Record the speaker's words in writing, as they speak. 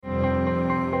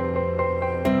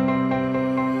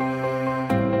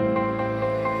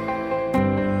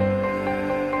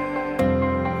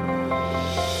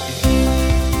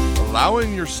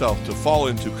allowing yourself to fall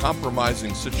into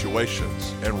compromising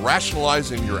situations and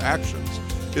rationalizing your actions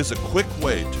is a quick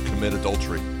way to commit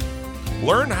adultery.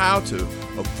 Learn how to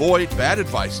avoid bad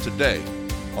advice today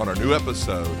on our new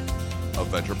episode of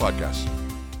Venture Podcast.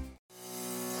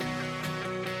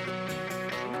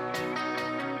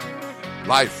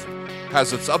 Life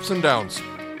has its ups and downs.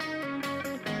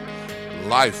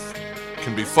 Life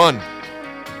can be fun.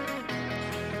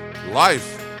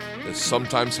 Life is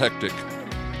sometimes hectic.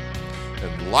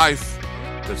 And life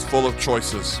is full of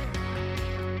choices.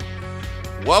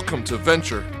 Welcome to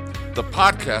Venture, the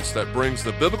podcast that brings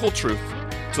the biblical truth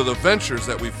to the ventures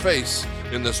that we face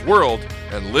in this world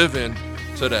and live in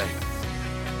today.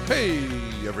 Hey,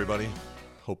 everybody.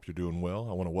 Hope you're doing well.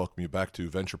 I want to welcome you back to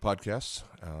Venture Podcasts.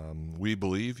 We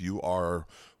believe you are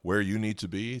where you need to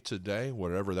be today,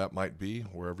 whatever that might be,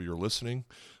 wherever you're listening,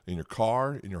 in your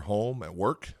car, in your home, at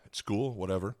work, at school,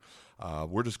 whatever.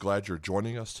 We're just glad you're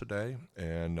joining us today,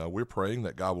 and we're praying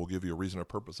that God will give you a reason or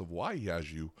purpose of why He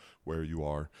has you where you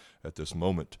are at this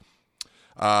moment.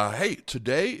 Hey,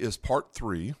 today is part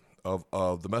 3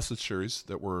 of the message series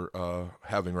that we're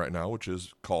having right now, which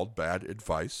is called Bad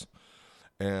Advice.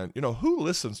 And, who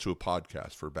listens to a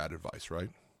podcast for bad advice, right?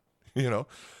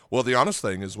 Well, the honest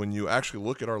thing is when you actually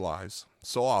look at our lives,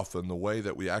 so often the way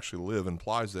that we actually live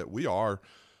implies that we are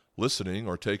listening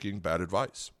or taking bad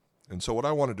advice. And so what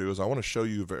I want to do is I want to show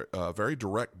you very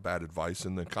direct bad advice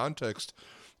in the context,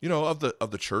 of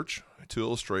the church to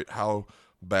illustrate how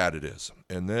bad it is.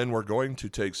 And then we're going to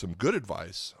take some good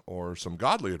advice or some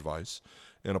godly advice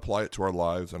and apply it to our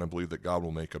lives. And I believe that God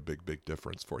will make a big, big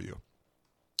difference for you.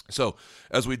 So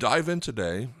as we dive in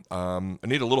today, I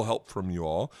need a little help from you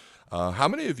all. How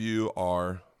many of you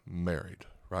are married,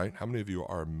 right? How many of you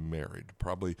are married?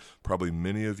 Probably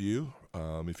many of you.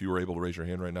 If you were able to raise your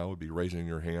hand right now, would be raising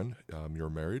your hand. You're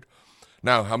married.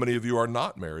 Now, how many of you are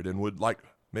not married and would like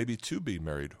maybe to be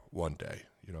married one day?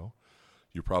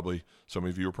 Some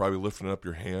of you are probably lifting up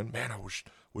your hand. Man, I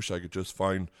wish I could just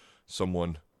find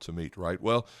someone to meet, right?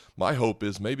 Well, my hope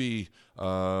is maybe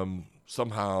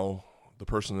somehow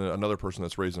another person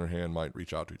that's raising their hand might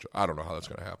reach out to each other. I don't know how that's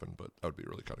going to happen, but that would be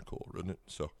really kind of cool, wouldn't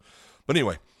it? But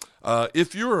anyway,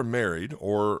 if you are married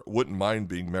or wouldn't mind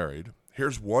being married,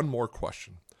 here's one more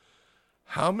question.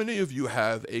 How many of you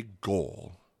have a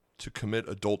goal to commit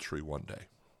adultery one day?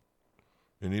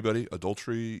 Anybody?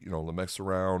 Adultery, the mess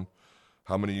around.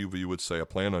 How many of you would say, I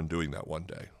plan on doing that one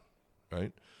day,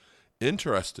 right?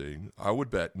 Interesting. I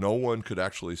would bet no one could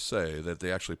actually say that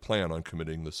they actually plan on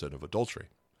committing the sin of adultery.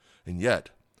 And yet,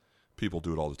 people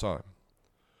do it all the time.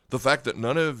 The fact that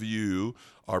none of you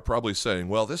are probably saying,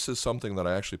 well, this is something that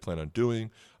I actually plan on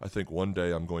doing. I think one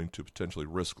day I'm going to potentially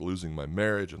risk losing my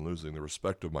marriage and losing the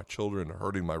respect of my children, and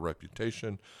hurting my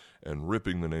reputation, and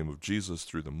ripping the name of Jesus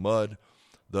through the mud.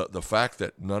 The fact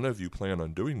that none of you plan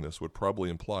on doing this would probably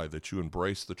imply that you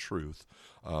embrace the truth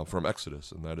from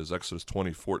Exodus, and that is Exodus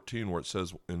 20:14, where it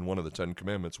says in one of the 10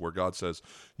 Commandments, where God says,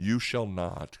 you shall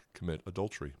not commit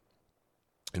adultery.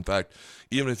 In fact,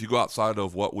 even if you go outside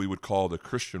of what we would call the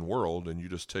Christian world and you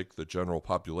just take the general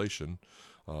population,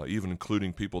 even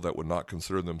including people that would not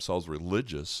consider themselves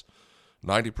religious,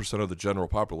 90% of the general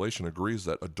population agrees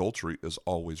that adultery is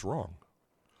always wrong.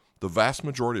 The vast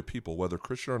majority of people, whether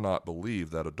Christian or not, believe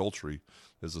that adultery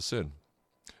is a sin.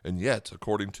 And yet,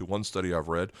 according to one study I've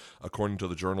read, according to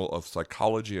the Journal of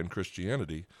Psychology and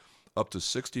Christianity, up to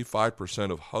 65%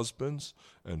 of husbands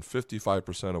and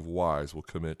 55% of wives will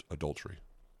commit adultery.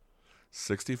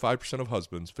 65% of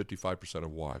husbands, 55%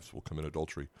 of wives will commit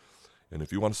adultery. And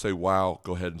if you want to say wow,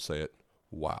 go ahead and say it.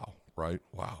 Wow, right?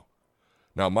 Wow.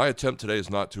 Now, my attempt today is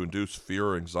not to induce fear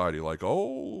or anxiety like,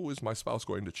 oh, is my spouse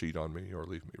going to cheat on me or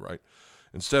leave me, right?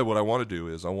 Instead, what I want to do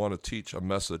is I want to teach a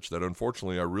message that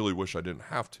unfortunately I really wish I didn't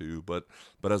have to, but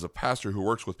as a pastor who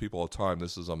works with people all the time,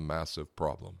 this is a massive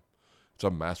problem. It's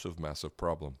a massive, massive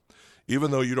problem.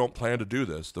 Even though you don't plan to do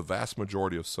this, the vast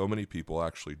majority of so many people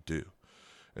actually do.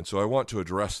 And so I want to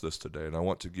address this today, and I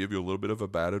want to give you a little bit of a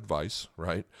bad advice,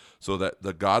 right? So that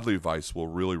the godly advice will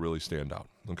really, really stand out,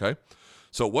 okay?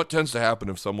 So what tends to happen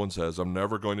if someone says, I'm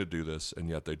never going to do this, and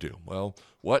yet they do? Well,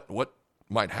 what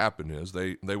might happen is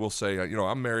they will say,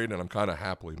 I'm married, and I'm kind of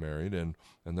happily married, and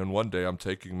then one day I'm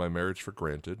taking my marriage for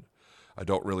granted. I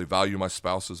don't really value my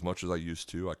spouse as much as I used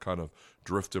to. I kind of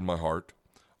drift in my heart.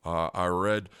 I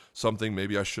read something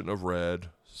maybe I shouldn't have read,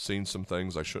 seen some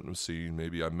things I shouldn't have seen.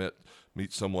 Maybe I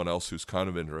meet someone else who's kind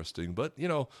of interesting. But,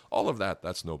 all of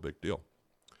that's no big deal.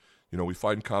 We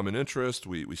find common interest.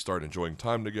 We start enjoying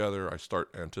time together. I start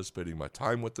anticipating my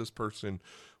time with this person.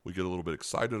 We get a little bit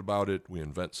excited about it. We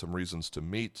invent some reasons to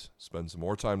meet, spend some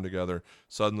more time together.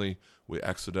 Suddenly, we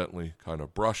accidentally kind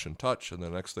of brush and touch, and the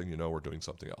next thing you know, we're doing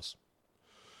something else.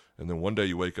 And then one day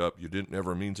you wake up, you didn't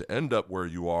ever mean to end up where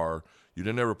you are. You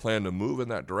didn't ever plan to move in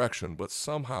that direction, but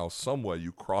somehow, some way,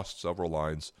 you crossed several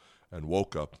lines and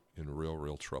woke up in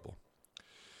real trouble.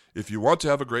 If you want to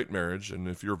have a great marriage, and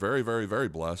if you're very, very, very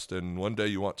blessed, and one day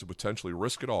you want to potentially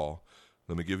risk it all,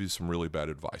 let me give you some really bad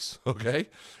advice, okay?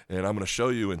 And I'm going to show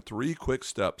you in 3 quick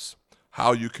steps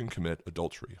how you can commit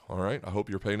adultery, all right? I hope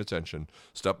you're paying attention.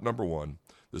 Step number 1,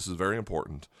 this is very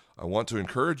important. I want to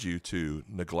encourage you to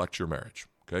neglect your marriage,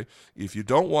 okay? If you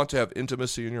don't want to have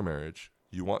intimacy in your marriage,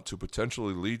 you want to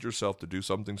potentially lead yourself to do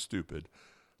something stupid,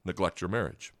 neglect your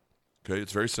marriage. Okay,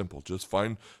 it's very simple. Just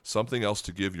find something else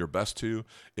to give your best to.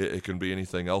 It can be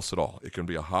anything else at all. It can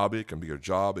be a hobby. It can be your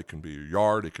job. It can be your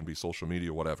yard. It can be social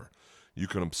media, whatever. You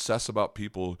can obsess about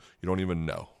people you don't even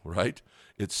know, right?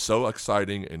 It's so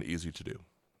exciting and easy to do.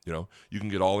 You can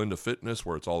get all into fitness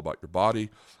where it's all about your body.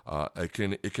 It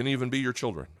can even be your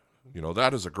children.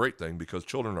 That is a great thing because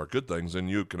children are good things and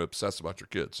you can obsess about your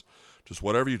kids. Just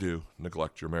whatever you do,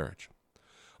 neglect your marriage.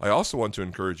 I also want to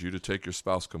encourage you to take your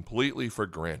spouse completely for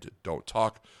granted. Don't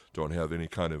talk. Don't have any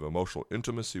kind of emotional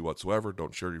intimacy whatsoever.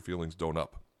 Don't share your feelings. Don't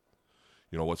up.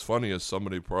 What's funny is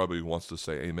somebody probably wants to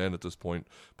say amen at this point,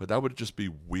 but that would just be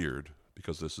weird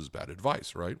because this is bad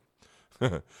advice, right?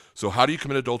 So how do you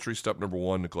commit adultery? Step number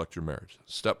 1, neglect your marriage.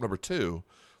 Step number 2,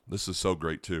 this is so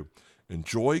great too.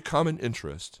 Enjoy common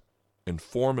interest and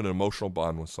form an emotional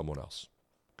bond with someone else.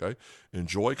 Okay?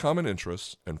 Enjoy common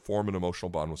interests and form an emotional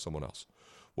bond with someone else.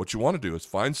 What you want to do is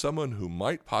find someone who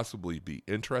might possibly be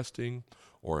interesting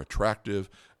or attractive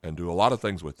and do a lot of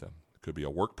things with them. It could be a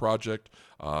work project.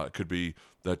 It could be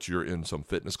that you're in some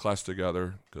fitness class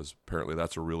together because apparently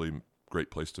that's a really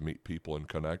great place to meet people and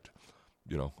connect.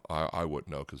 I wouldn't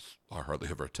know because I hardly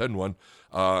ever attend one.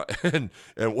 And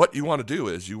what you want to do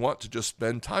is you want to just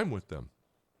spend time with them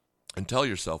and tell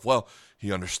yourself, well,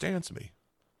 he understands me.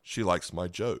 She likes my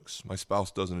jokes. My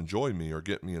spouse doesn't enjoy me or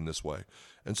get me in this way.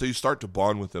 And so you start to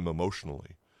bond with them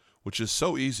emotionally, which is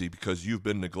so easy because you've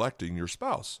been neglecting your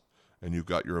spouse and you've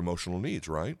got your emotional needs,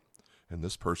 right? And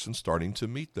this person's starting to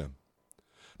meet them.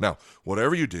 Now,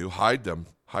 whatever you do, hide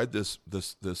this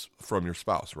from your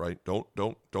spouse, right? Don't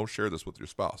share this with your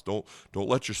spouse. Don't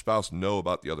let your spouse know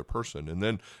about the other person. And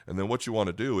then what you want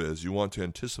to do is you want to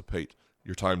anticipate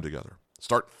your time together.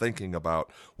 Start thinking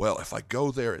about, well, if I go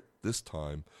there at this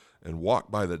time and walk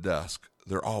by the desk,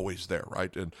 they're always there,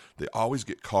 right? And they always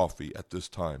get coffee at this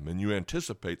time. And you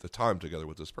anticipate the time together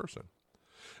with this person.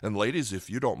 And ladies, if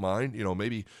you don't mind,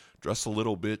 maybe dress a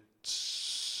little bit,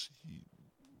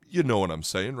 you know what I'm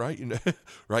saying, right?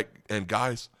 Right? And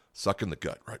guys, suck in the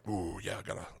gut, right? Ooh, yeah,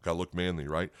 gotta look manly,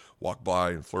 right? Walk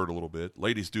by and flirt a little bit.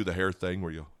 Ladies do the hair thing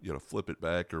where you flip it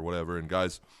back or whatever. And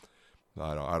guys,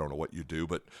 I don't know what you do,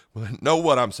 but know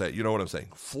what I'm saying. You know what I'm saying.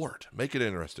 Flirt. Make it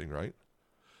interesting, right?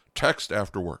 Text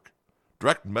after work.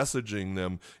 Direct messaging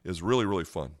them is really, really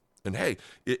fun. And hey,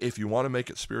 if you want to make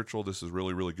it spiritual, this is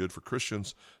really, really good for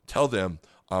Christians. Tell them,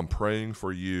 I'm praying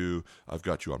for you. I've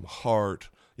got you on my heart.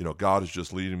 God is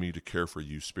just leading me to care for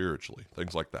you spiritually.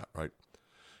 Things like that, right?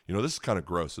 This is kind of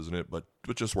gross, isn't it? But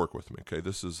just work with me, okay?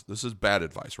 This is bad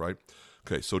advice, right?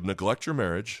 Okay, so neglect your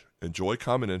marriage, enjoy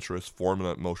common interests, form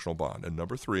an emotional bond. And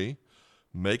number 3,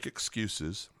 make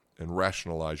excuses and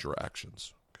rationalize your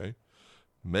actions, okay?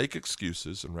 Make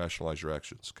excuses and rationalize your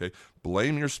actions, okay?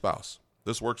 Blame your spouse.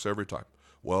 This works every time.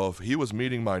 Well, if he was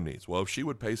meeting my needs, well, if she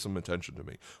would pay some attention to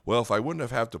me, well, if I wouldn't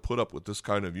have had to put up with this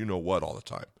kind of you-know-what all the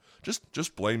time.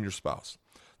 Just blame your spouse.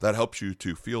 That helps you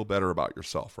to feel better about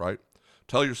yourself, right?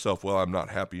 Tell yourself, well, I'm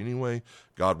not happy anyway.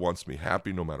 God wants me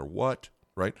happy no matter what,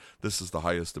 right? This is the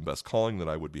highest and best calling that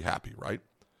I would be happy, right?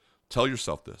 Tell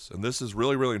yourself this. And this is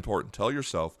really, really important. Tell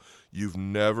yourself you're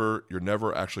never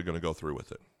actually going to go through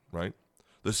with it, right?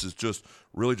 This is just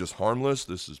harmless.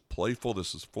 This is playful.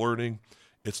 This is flirting.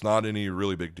 It's not any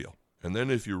really big deal. And then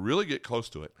if you really get close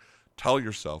to it, tell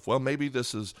yourself, well, maybe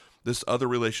this other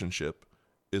relationship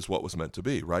is what was meant to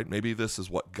be, right? Maybe this is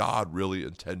what God really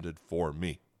intended for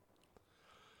me.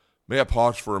 May I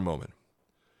pause for a moment?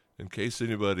 In case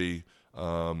anybody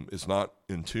is not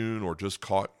in tune or just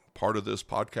caught part of this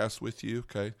podcast with you,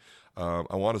 okay?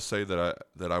 I want to say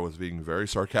that I was being very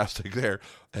sarcastic there,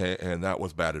 and that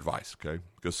was bad advice, okay?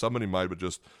 Because somebody might have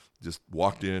just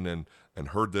walked in and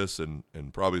heard this and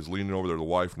probably is leaning over to the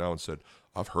wife now and said,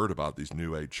 I've heard about these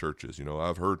New Age churches.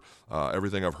 I've heard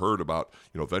everything I've heard about,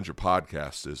 Venture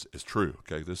podcasts is true,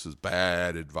 okay? This is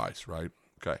bad advice, right?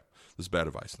 Okay. This is bad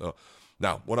advice.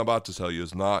 Now, what I'm about to tell you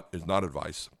is not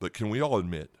advice, but can we all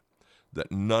admit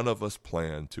that none of us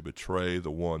plan to betray the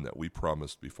one that we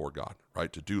promised before God,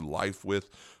 right? To do life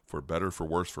with, for better, for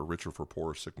worse, for richer, for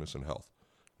poorer, sickness, and health.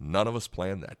 None of us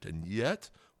plan that. And yet,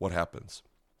 what happens?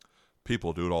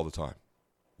 People do it all the time.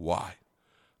 Why?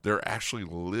 They're actually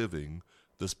living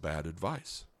this bad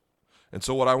advice. And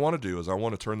so what I want to do is I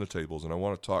want to turn the tables and I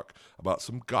want to talk about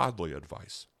some godly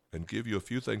advice and give you a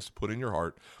few things to put in your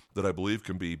heart that I believe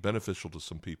can be beneficial to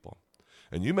some people.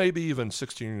 And you may be even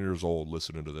 16 years old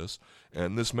listening to this,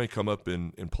 and this may come up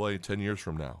in play 10 years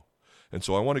from now. And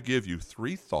so I want to give you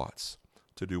 3 thoughts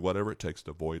to do whatever it takes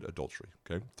to avoid adultery,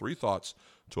 okay? 3 thoughts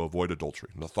to avoid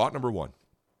adultery. Now, thought number 1,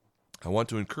 I want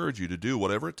to encourage you to do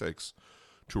whatever it takes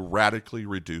to radically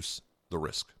reduce the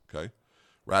risk, okay?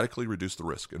 Radically reduce the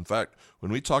risk. In fact,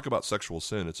 when we talk about sexual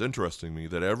sin, it's interesting to me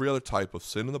that every other type of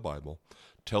sin in the Bible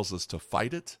tells us to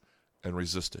fight it and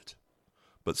resist it.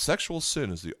 But sexual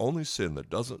sin is the only sin that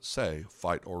doesn't say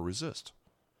fight or resist.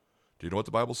 Do you know what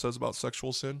the Bible says about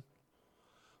sexual sin?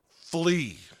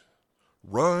 Flee.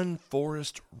 Run,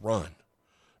 Forrest, run.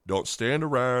 Don't stand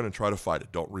around and try to fight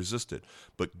it. Don't resist it.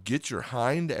 But get your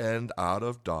hind end out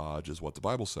of Dodge is what the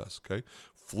Bible says, okay?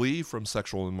 Flee from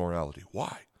sexual immorality.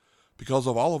 Why? Because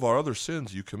of all of our other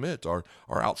sins you commit are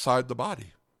outside the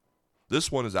body. This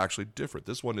one is actually different.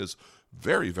 This one is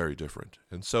very, very different.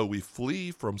 And so we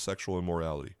flee from sexual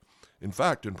immorality. In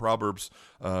fact, in Proverbs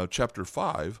chapter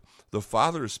 5, the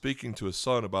father is speaking to his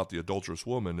son about the adulterous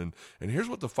woman. And here's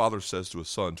what the father says to his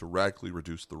son to radically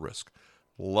reduce the risk.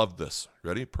 Love this.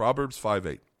 Ready? Proverbs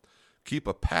 5:8. Keep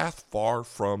a path far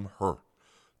from her.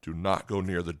 Do not go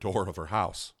near the door of her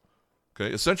house.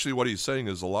 Okay? Essentially what he's saying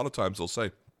is a lot of times they'll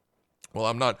say, well,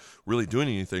 I'm not really doing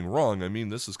anything wrong. I mean,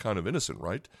 this is kind of innocent,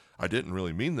 right? I didn't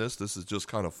really mean this. This is just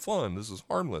kind of fun. This is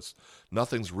harmless.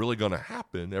 Nothing's really going to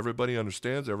happen. Everybody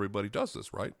understands. Everybody does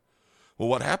this, right? Well,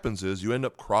 what happens is you end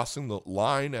up crossing the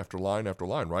line after line after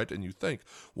line, right? And you think,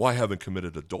 well, I haven't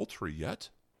committed adultery yet.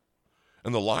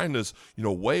 And the line is,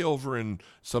 way over in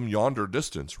some yonder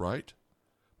distance, right?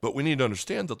 But we need to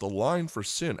understand that the line for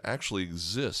sin actually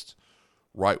exists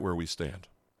right where we stand,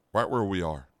 right where we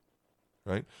are.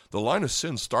 Right? The line of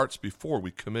sin starts before we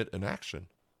commit an action.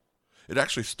 It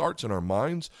actually starts in our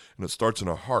minds and it starts in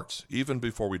our hearts, even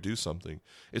before we do something.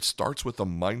 It starts with a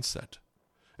mindset.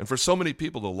 And for so many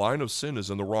people, the line of sin is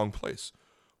in the wrong place.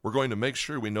 We're going to make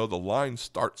sure we know the line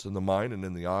starts in the mind and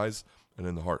in the eyes and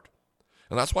in the heart.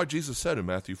 And that's why Jesus said in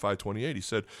Matthew 5:28, he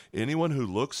said, anyone who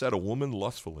looks at a woman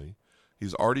lustfully,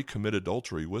 he's already committed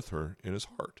adultery with her in his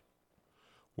heart.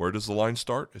 Where does the line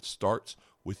start? It starts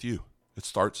with you. It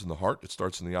starts in the heart, it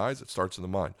starts in the eyes, it starts in the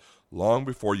mind. Long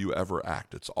before you ever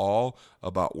act. It's all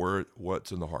about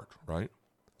what's in the heart, right?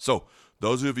 So,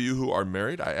 those of you who are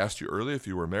married, I asked you earlier if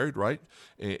you were married, right?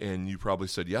 And you probably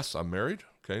said, yes, I'm married,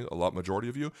 okay? Majority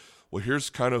of you. Well, here's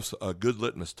kind of a good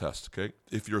litmus test, okay?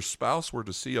 If your spouse were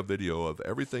to see a video of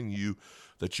everything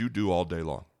that you do all day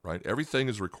long, right? Everything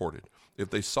is recorded. If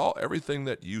they saw everything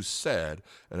that you said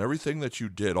and everything that you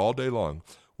did all day long,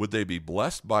 would they be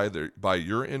blessed by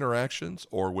your interactions,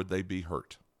 or would they be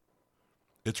hurt?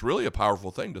 It's really a powerful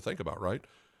thing to think about, right?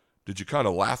 Did you kind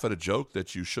of laugh at a joke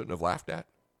that you shouldn't have laughed at?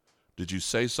 Did you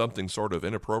say something sort of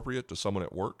inappropriate to someone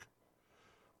at work?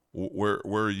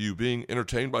 Were you being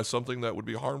entertained by something that would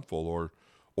be harmful?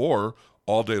 Or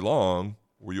all day long,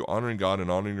 were you honoring God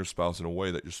and honoring your spouse in a way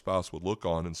that your spouse would look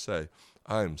on and say,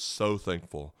 I am so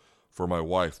thankful for my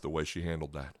wife, the way she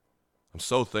handled that. I'm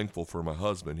so thankful for my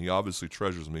husband. He obviously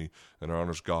treasures me and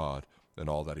honors God and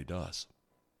all that he does.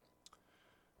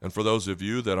 And for those of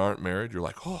you that aren't married, you're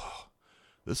like, oh,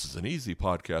 this is an easy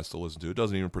podcast to listen to. It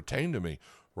doesn't even pertain to me.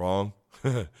 Wrong.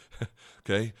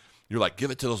 Okay? You're like,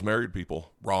 give it to those married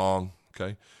people. Wrong.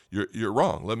 Okay? You're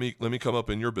wrong. Let me come up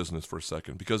in your business for a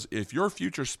second. Because if your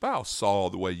future spouse saw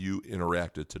the way you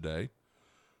interacted today,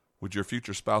 would your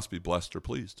future spouse be blessed or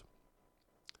pleased?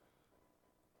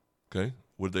 Okay?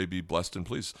 Would they be blessed and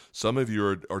pleased? Some of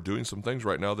you are doing some things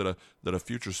right now that a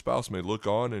future spouse may look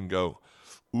on and go,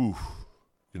 ooh,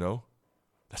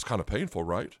 that's kind of painful,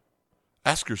 right?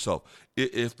 Ask yourself,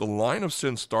 if the line of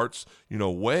sin starts,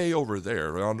 way over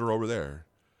there, over there,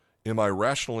 am I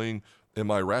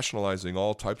rationalizing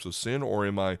all types of sin, or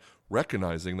am I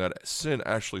recognizing that sin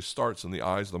actually starts in the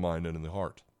eyes, the mind, and in the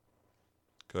heart?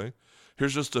 Okay?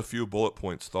 Here's just a few bullet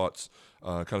points, thoughts,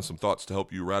 kind of some thoughts to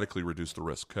help you radically reduce the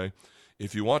risk, okay?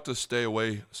 If you want to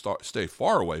stay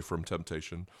far away from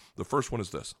temptation, the first one is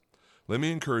this. Let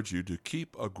me encourage you to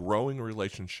keep a growing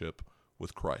relationship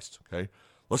with Christ, okay?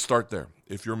 Let's start there.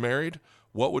 If you're married,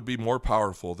 what would be more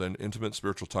powerful than intimate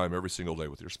spiritual time every single day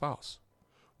with your spouse?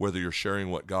 whether you're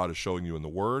sharing what God is showing you in the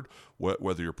Word,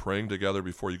 whether you're praying together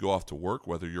before you go off to work,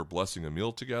 whether you're blessing a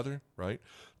meal together, right?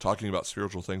 Talking about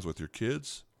spiritual things with your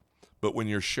kids. But when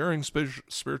you're sharing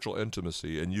spiritual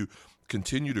intimacy and you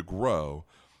continue to grow,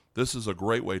 this is a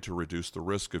great way to reduce the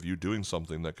risk of you doing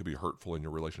something that could be hurtful in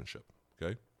your relationship,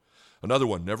 okay? Another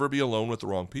one, never be alone with the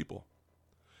wrong people.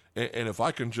 And if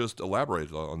I can just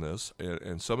elaborate on this,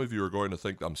 and some of you are going to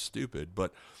think I'm stupid,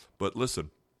 but listen,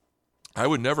 I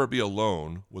would never be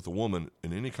alone with a woman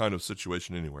in any kind of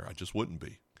situation anywhere. I just wouldn't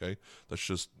be, okay? It's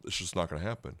just not going to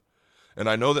happen. And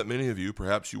I know that many of you,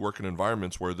 perhaps you work in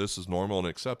environments where this is normal and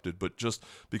accepted, but just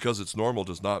because it's normal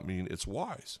does not mean it's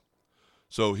wise.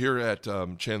 So here at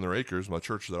Chandler Acres, my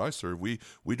church that I serve, we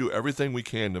do everything we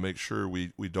can to make sure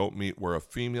we don't meet where a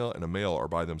female and a male are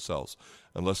by themselves,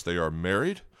 unless they are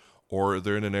married or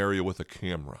they're in an area with a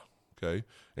camera, okay?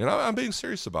 And I'm being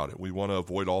serious about it. We want to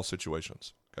avoid all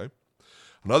situations, okay?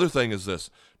 Another thing is this: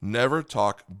 never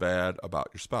talk bad about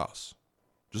your spouse.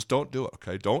 Just don't do it,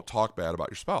 okay? Don't talk bad about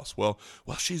your spouse. Well,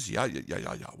 she's yeah,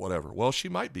 whatever. Well, she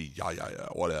might be yeah,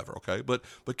 whatever, okay? But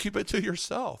keep it to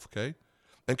yourself, okay?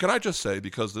 And can I just say,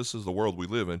 because this is the world we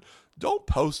live in, don't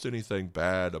post anything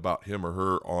bad about him or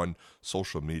her on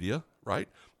social media, right?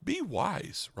 Be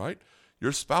wise, right?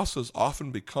 Your spouses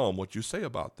often become what you say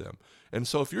about them. And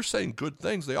so if you're saying good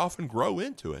things, they often grow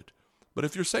into it. But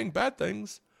if you're saying bad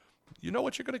things, you know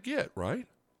what you're going to get, right?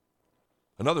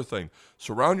 Another thing,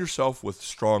 surround yourself with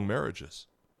strong marriages.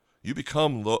 You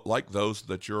become like those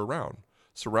that you're around.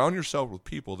 Surround yourself with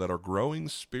people that are growing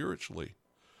spiritually.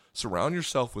 Surround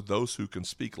yourself with those who can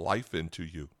speak life into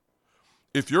you.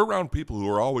 If you're around people who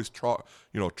are always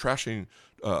trashing,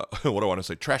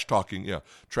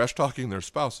 trash talking their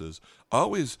spouses,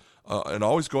 always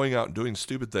going out and doing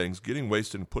stupid things, getting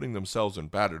wasted and putting themselves in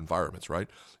bad environments, right?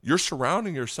 You're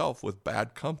surrounding yourself with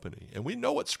bad company. And we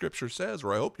know what Scripture says,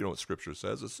 or I hope you know what Scripture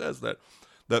says. It says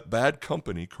that bad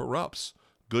company corrupts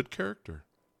good character,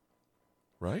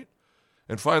 right?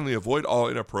 And finally, avoid all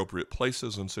inappropriate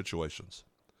places and situations.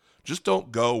 Just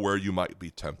don't go where you might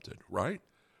be tempted, right?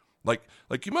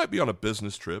 Like you might be on a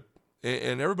business trip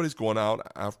and everybody's going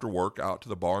out after work out to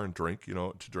the bar and drink,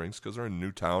 to drinks because they're in a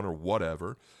new town or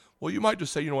whatever. Well, you might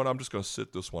just say, you know what, I'm just going to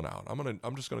sit this one out.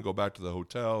 I'm just going to go back to the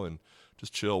hotel and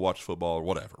just chill, watch football or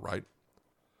whatever, right?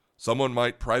 Someone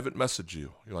might private message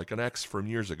you. You're like an ex from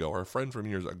years ago, or a friend from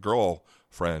years, a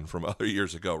girlfriend from other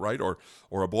years ago, right? Or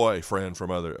a boyfriend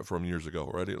from years ago,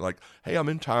 right? Like, hey, I'm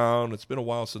in town. It's been a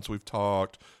while since we've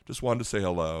talked. Just wanted to say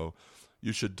hello.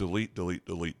 You should delete,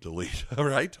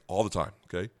 right? All the time,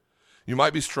 okay? You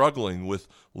might be struggling with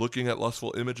looking at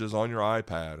lustful images on your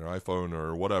iPad or iPhone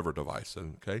or whatever device,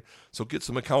 okay? So get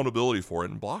some accountability for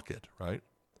it and block it, right?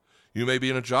 You may be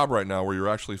in a job right now where you're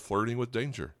actually flirting with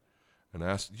danger. And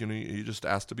you just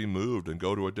ask to be moved and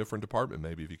go to a different department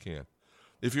maybe if you can.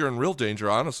 If you're in real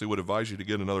danger, I honestly would advise you to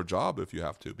get another job if you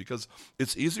have to, because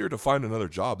it's easier to find another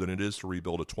job than it is to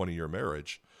rebuild a 20-year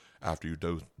marriage after you've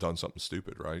done something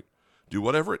stupid, right? Do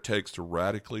whatever it takes to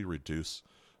radically reduce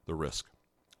the risk,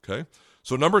 okay?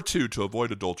 So number 2, to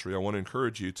avoid adultery, I want to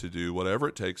encourage you to do whatever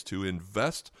it takes to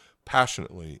invest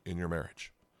passionately in your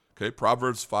marriage. Okay,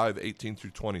 Proverbs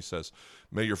 5:18-20 says,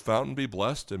 "May your fountain be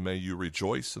blessed, and may you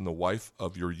rejoice in the wife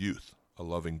of your youth, a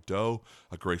loving doe,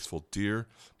 a graceful deer.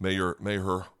 May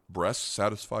her breasts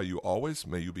satisfy you always.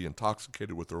 May you be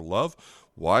intoxicated with her love.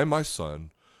 Why, my son,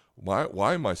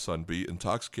 be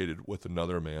intoxicated with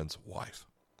another man's wife?"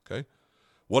 Okay,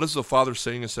 what is the father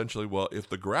saying essentially? Well, if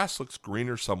the grass looks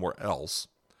greener somewhere else,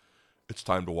 it's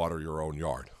time to water your own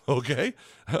yard, okay?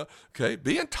 Okay,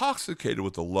 be intoxicated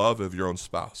with the love of your own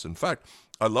spouse. In fact,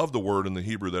 I love the word in the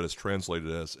Hebrew that is translated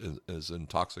as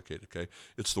intoxicated, okay?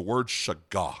 It's the word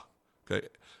shagah, okay?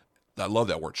 I love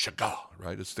that word, shagah,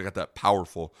 right? It's got that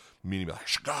powerful meaning, like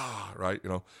shagah, right?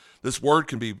 This word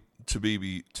can mean to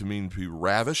be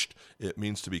ravished. It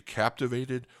means to be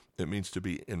captivated. It means to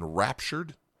be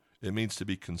enraptured. It means to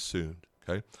be consumed,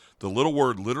 okay? The little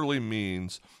word literally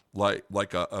means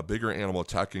like a bigger animal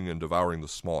attacking and devouring the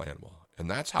small animal.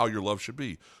 And that's how your love should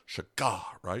be. Shagah,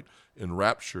 right?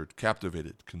 Enraptured,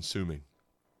 captivated, consuming.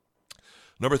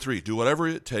 Number 3, do whatever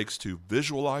it takes to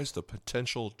visualize the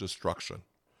potential destruction.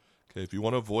 Okay, if you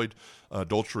want to avoid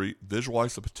adultery,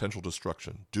 visualize the potential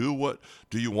destruction. Do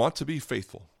you want to be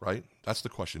faithful, right? That's the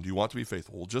question. Do you want to be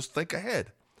faithful? Well, just think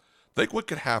ahead. Think what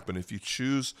could happen if you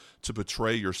choose to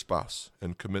betray your spouse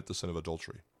and commit the sin of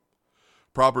adultery.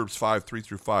 Proverbs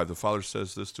 5:3-5, the father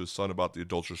says this to his son about the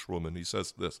adulterous woman. He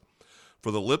says this, "For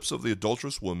the lips of the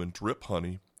adulterous woman drip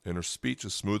honey, and her speech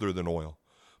is smoother than oil.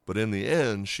 But in the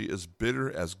end, she is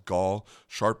bitter as gall,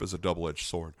 sharp as a double-edged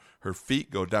sword. Her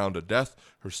feet go down to death.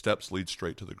 Her steps lead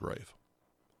straight to the grave.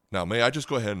 Now, may I just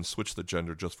go ahead and switch the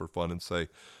gender just for fun and say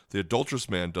the adulterous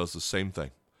man does the same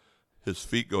thing. His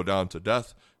feet go down to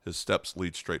death. His steps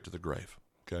lead straight to the grave.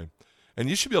 Okay? And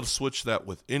you should be able to switch that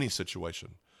with any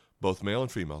situation, both male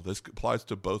and female. This applies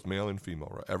to both male and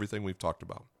female, right? Everything we've talked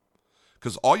about.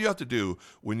 Because all you have to do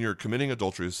when you're committing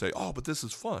adultery is say, oh, but this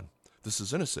is fun. This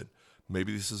is innocent.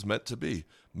 Maybe this is meant to be.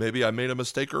 Maybe I made a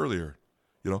mistake earlier.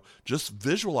 Just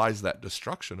visualize that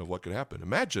destruction of what could happen.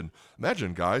 Imagine,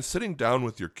 guys, sitting down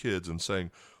with your kids and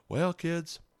saying, well,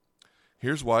 kids,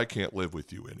 here's why I can't live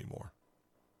with you anymore.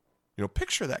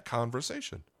 Picture that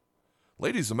conversation.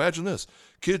 Ladies, imagine this.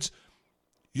 Kids,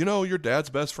 your dad's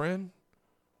best friend?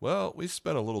 Well, we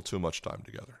spent a little too much time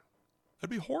together. That'd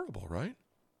be horrible, right?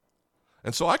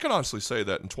 And so I can honestly say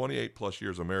that in 28 plus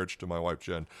years of marriage to my wife,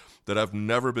 Jen, that I've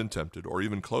never been tempted or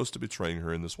even close to betraying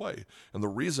her in this way. And the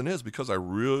reason is because I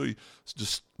really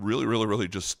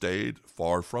just stayed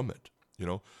far from it.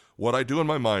 What I do in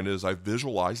my mind is I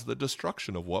visualize the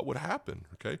destruction of what would happen.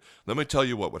 Okay. Let me tell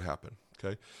you what would happen.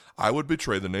 Okay. I would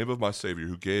betray the name of my Savior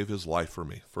who gave his life for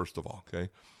me, first of all. Okay.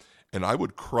 And I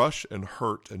would crush and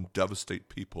hurt and devastate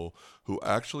people who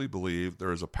actually believe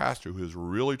there is a pastor who is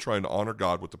really trying to honor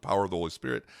God with the power of the Holy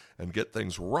Spirit and get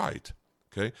things right.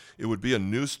 Okay, it would be a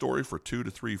news story for 2 to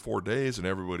 3, 4 days, and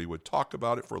everybody would talk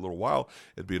about it for a little while.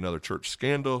 It'd be another church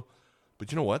scandal.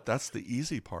 But you know what? That's the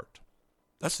easy part.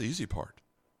 That's the easy part.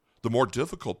 The more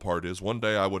difficult part is one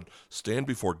day I would stand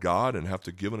before God and have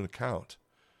to give an account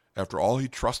after all he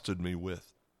trusted me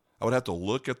with. I would have to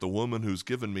look at the woman who's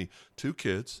given me 2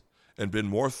 kids and been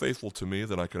more faithful to me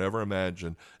than I could ever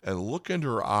imagine, and look into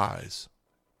her eyes.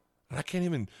 And I can't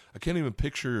even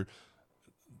picture,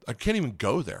 I can't even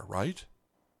go there, right?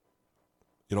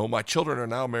 My children are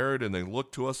now married and they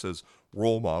look to us as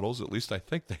role models. At least I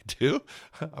think they do.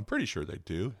 I'm pretty sure they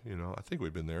do. I think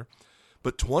we've been there.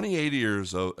 But 28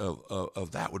 years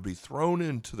of that would be thrown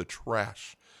into the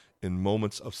trash in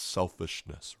moments of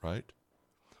selfishness, right?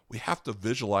 We have to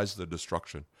visualize the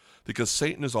destruction because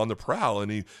Satan is on the prowl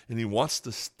and he wants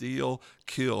to steal,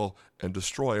 kill, and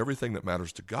destroy everything that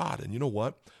matters to God. And you know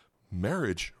what?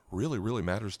 Marriage really, really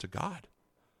matters to God.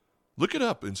 Look it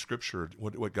up in Scripture,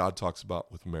 what God talks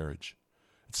about with marriage.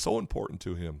 It's so important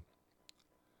to him.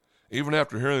 Even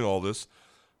after hearing all this,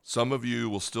 some of you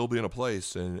will still be in a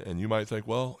place and you might think,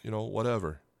 well,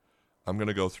 whatever. I'm going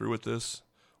to go through with this.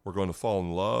 We're going to fall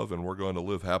in love and we're going to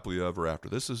live happily ever after.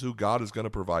 This is who God is going to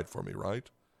provide for me, right?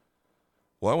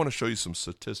 Well, I want to show you some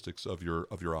statistics of your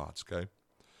odds, okay?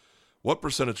 What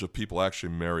percentage of people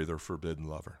actually marry their forbidden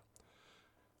lover?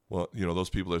 Well, those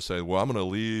people that say, well, I'm going to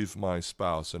leave my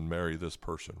spouse and marry this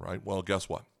person, right? Well, guess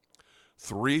what?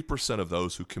 3% of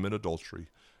those who commit adultery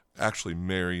actually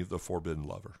marry the forbidden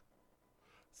lover.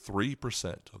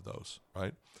 3% of those,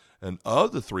 right? And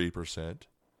of the 3%,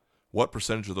 what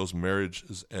percentage of those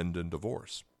marriages end in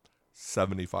divorce?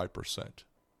 75%.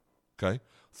 Okay?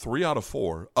 3 out of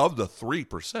 4 of the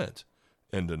 3%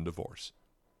 end in divorce.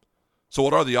 So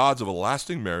what are the odds of a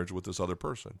lasting marriage with this other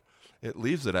person? It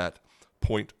leaves it at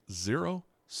 0.075.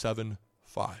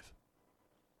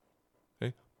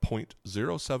 Okay?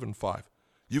 0.075.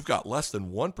 You've got less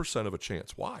than 1% of a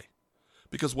chance. Why?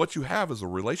 Because what you have is a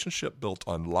relationship built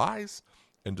on lies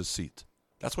and deceit.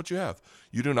 That's what you have.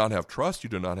 You do not have trust. You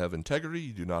do not have integrity.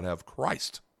 You do not have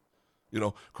Christ.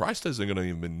 Christ isn't going to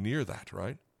even be near that,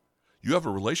 right? You have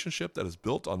a relationship that is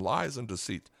built on lies and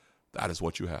deceit. That is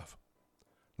what you have.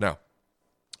 Now,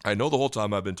 I know the whole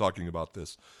time I've been talking about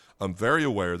this, I'm very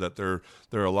aware that there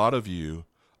are a lot of you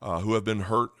who have been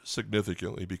hurt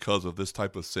significantly because of this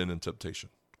type of sin and temptation,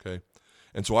 okay?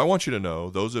 And so I want you to know,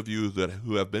 those of you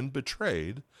who have been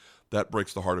betrayed, that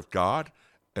breaks the heart of God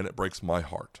and it breaks my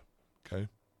heart, okay?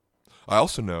 I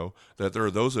also know that there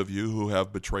are those of you who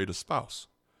have betrayed a spouse.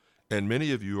 And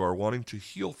many of you are wanting to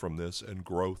heal from this and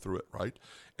grow through it, right?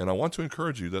 And I want to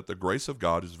encourage you that the grace of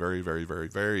God is very, very, very,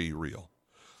 very real.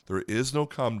 There is no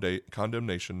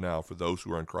condemnation now for those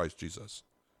who are in Christ Jesus,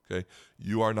 okay?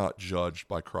 You are not judged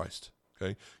by Christ,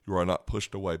 okay? You are not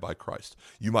pushed away by Christ.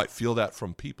 You might feel that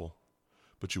from people,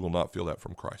 but you will not feel that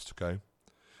from Christ, okay?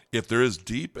 If there is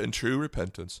deep and true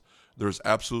repentance, there is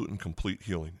absolute and complete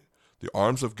healing. The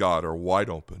arms of God are wide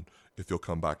open if you'll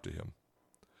come back to him.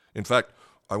 In fact,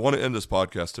 I want to end this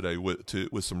podcast today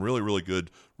with some really, really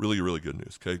good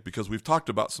news, okay? Because we've talked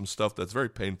about some stuff that's very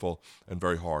painful and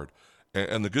very hard.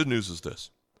 And the good news is this.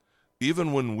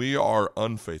 Even when we are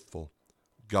unfaithful,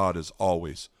 God is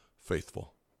always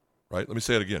faithful, right? Let me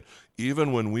say it again.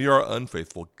 Even when we are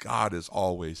unfaithful, God is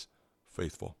always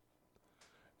faithful.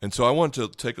 And so I want to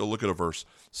take a look at a verse,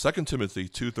 2 Timothy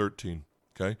 2:13,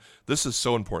 okay? This is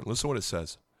so important. Listen to what it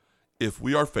says. If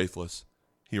we are faithless,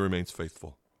 he remains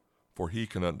faithful, for he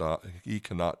cannot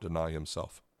deny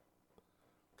himself.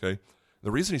 Okay? The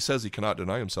reason he says he cannot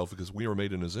deny himself is because we are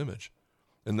made in his image.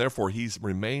 And therefore he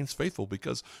remains faithful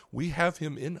because we have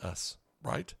him in us,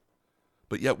 right?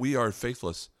 But yet we are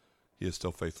faithless. He is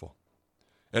still faithful.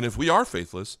 And if we are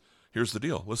faithless, here's the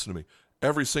deal. Listen to me.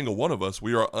 Every single one of us,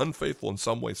 we are unfaithful in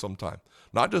some way, sometime.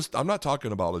 I'm not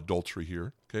talking about adultery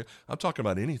here, okay? I'm talking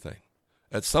about anything.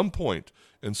 At some point,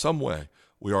 in some way,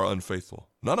 we are unfaithful.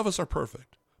 None of us are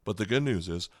perfect, but the good news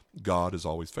is God is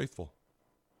always faithful.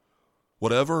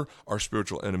 Whatever our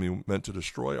spiritual enemy meant to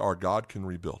destroy, our God can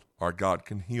rebuild. Our God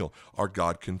can heal. Our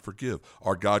God can forgive.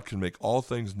 Our God can make all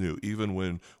things new, even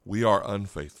when we are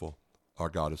unfaithful. Our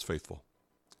God is faithful.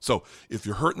 So if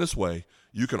you're hurt in this way,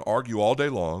 you can argue all day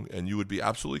long, and you would be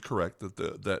absolutely correct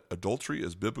that adultery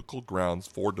is biblical grounds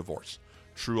for divorce.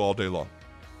 True all day long.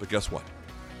 But guess what?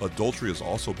 Adultery is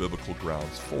also biblical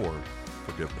grounds for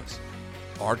forgiveness.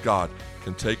 Our God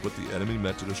can take what the enemy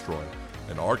meant to destroy,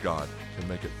 and our God can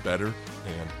make it better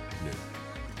and new,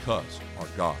 because our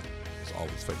God is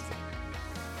always faithful.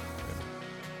 Amen.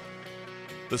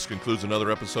 This concludes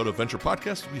another episode of Venture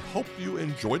Podcast. We hope you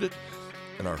enjoyed it.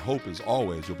 And our hope is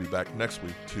always you'll be back next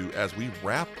week as we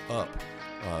wrap up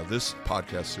this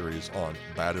podcast series on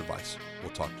bad advice.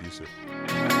 We'll talk to you soon.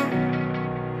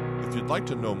 If you'd like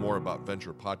to know more about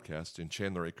Venture Podcast and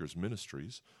Chandler Acres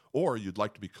Ministries, or you'd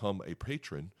like to become a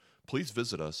patron, please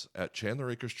visit us at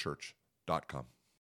chandleracreschurch.com.